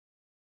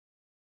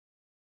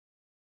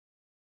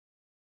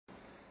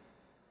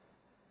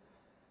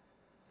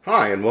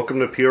Hi, and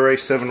welcome to POWEROAK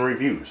 7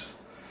 Reviews.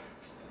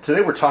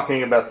 Today we're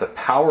talking about the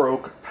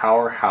POWEROAK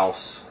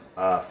Powerhouse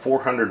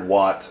 400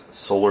 watt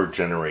solar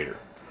generator.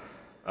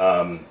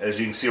 As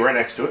you can see right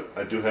next to it,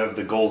 I do have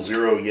the Goal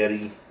Zero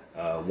Yeti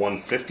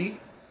 150.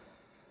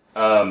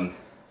 But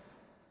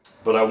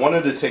I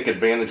wanted to take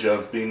advantage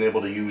of being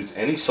able to use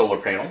any solar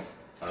panel.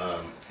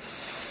 You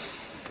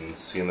can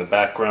see in the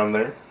background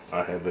there,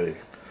 I have a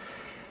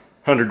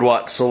 100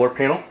 watt solar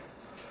panel.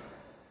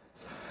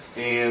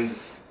 And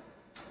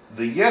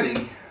the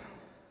Yeti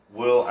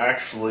will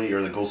actually,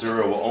 or the Goal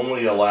Zero will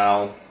only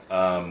allow,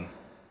 to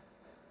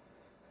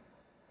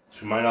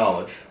my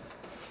knowledge,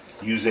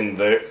 using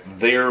their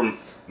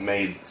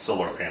made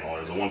solar panel,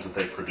 or the ones that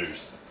they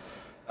produce.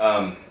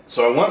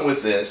 So I went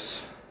with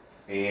this,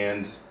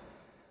 and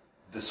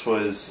this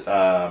was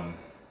the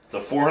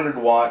 400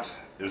 watt.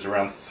 It was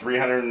around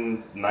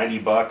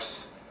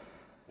 $390,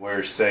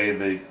 where say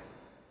the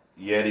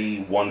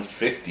Yeti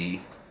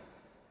 150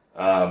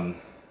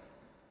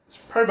 it's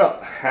probably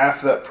about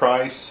half that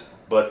price,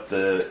 but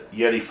the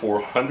Yeti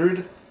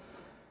 400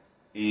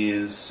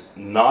 is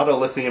not a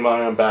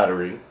lithium-ion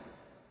battery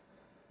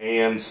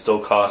and still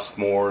costs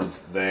more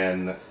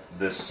than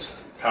this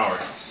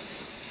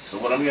Powerhouse. So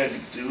what I'm going to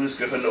do is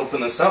go ahead and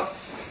open this up.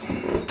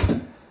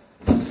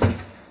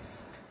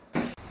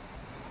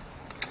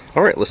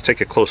 Alright, let's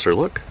take a closer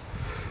look.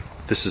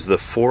 This is the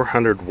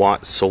 400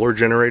 watt solar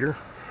generator.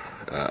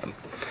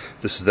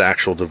 This is the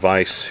actual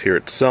device here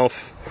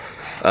itself.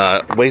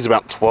 Weighs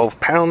about 12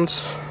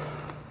 pounds.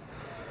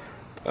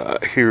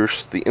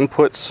 Here's the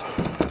inputs,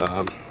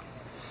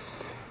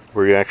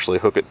 where you actually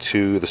hook it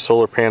to the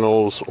solar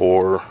panels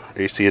or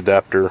AC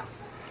adapter,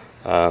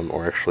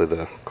 or actually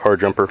the car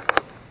jumper.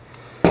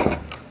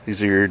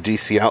 These are your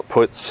DC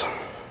outputs,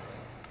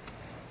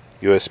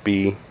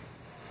 USB,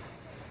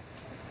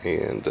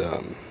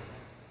 and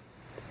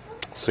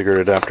cigarette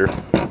adapter.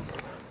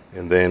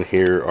 And then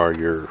here are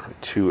your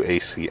two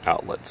AC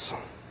outlets.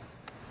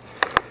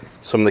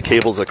 Some of the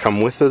cables that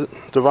come with the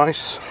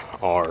device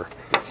are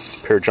a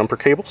pair of jumper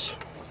cables.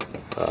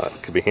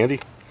 Could be handy.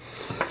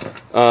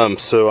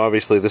 So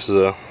obviously this is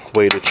a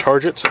way to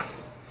charge it.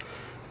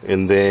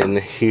 And then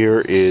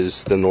here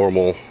is the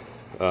normal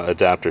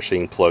adapter, so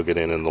you can plug it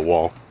in the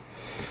wall.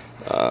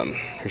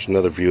 Here's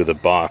another view of the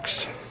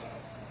box.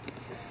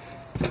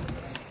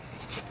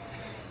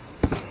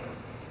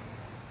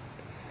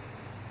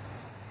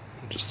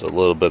 Just a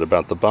little bit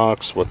about the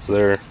box, what's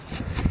there.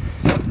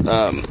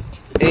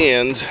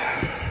 And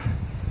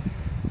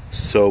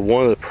so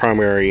one of the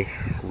primary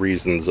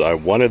reasons I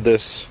wanted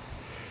this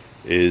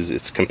is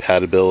its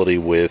compatibility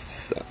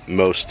with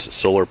most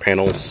solar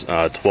panels,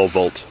 12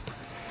 volt.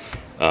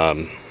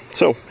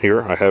 So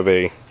here I have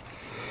a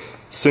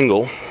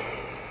single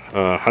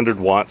 100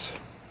 watt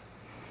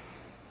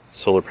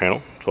solar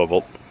panel, 12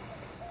 volt.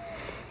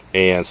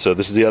 And so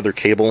this is the other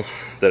cable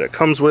that it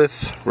comes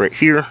with right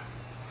here.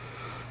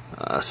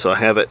 So I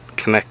have it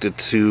connected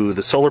to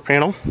the solar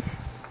panel.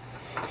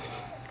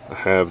 I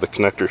have the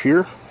connector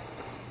here,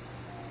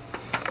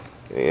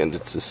 and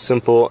it's as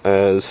simple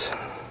as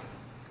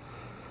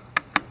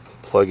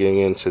plugging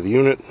into the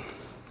unit.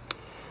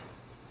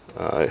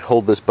 I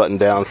hold this button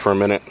down for a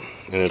minute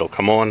and it'll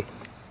come on,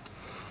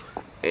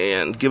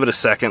 and give it a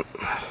second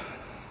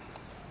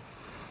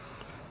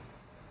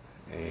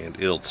and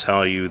it'll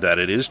tell you that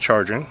it is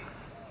charging.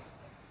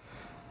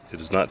 It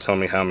does not tell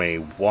me how many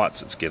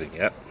watts it's getting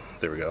yet.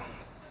 There we go,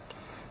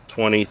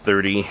 20,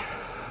 30.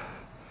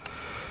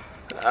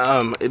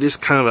 It is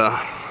kind of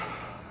a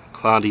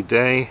cloudy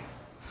day.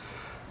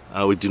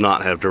 We do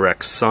not have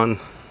direct sun,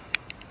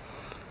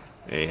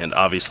 and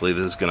obviously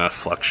this is going to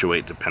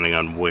fluctuate depending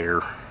on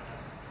where.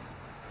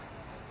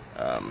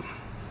 Try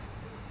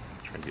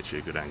and get you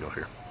a good angle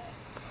here.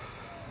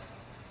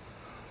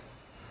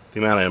 The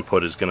amount of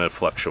input is going to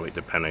fluctuate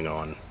depending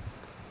on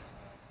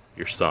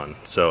your sun.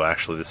 So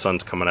actually the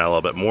sun's coming out a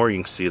little bit more. You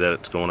can see that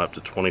it's going up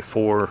to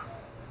 24,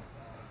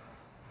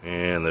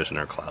 and there's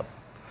another cloud.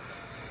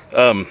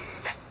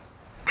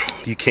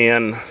 You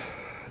can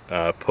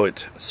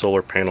put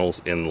solar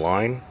panels in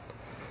line,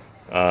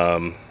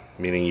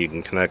 meaning you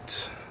can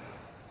connect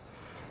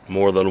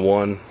more than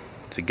one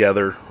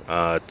together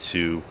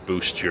to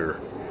boost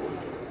your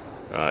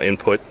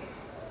input.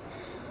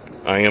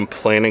 I am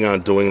planning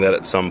on doing that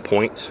at some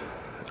point.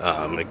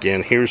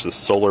 Again, here's the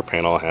solar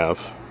panel I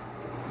have,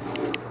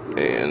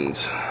 and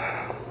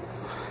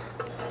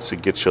to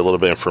get you a little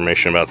bit of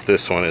information about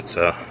this one, it's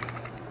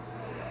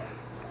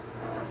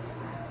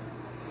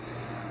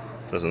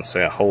doesn't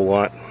say a whole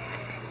lot,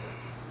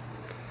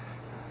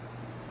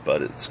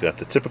 but it's got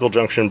the typical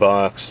junction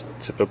box,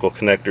 typical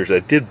connectors. I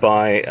did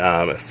buy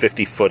a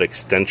 50-foot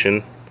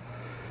extension,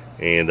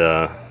 and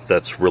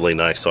that's really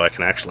nice, so I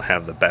can actually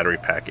have the battery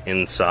pack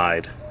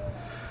inside.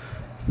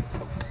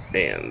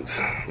 And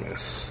I'm going to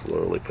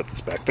slowly put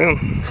this back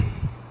down.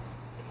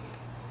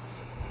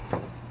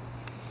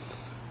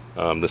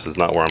 This is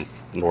not where I'm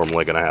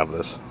normally going to have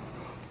this,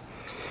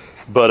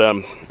 but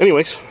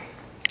anyways,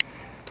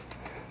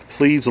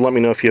 please let me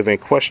know if you have any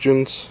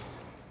questions.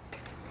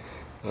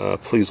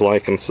 Please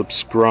like and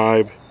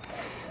subscribe.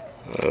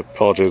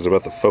 Apologize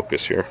about the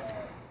focus here.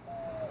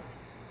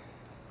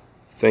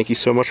 Thank you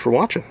so much for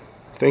watching.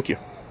 Thank you.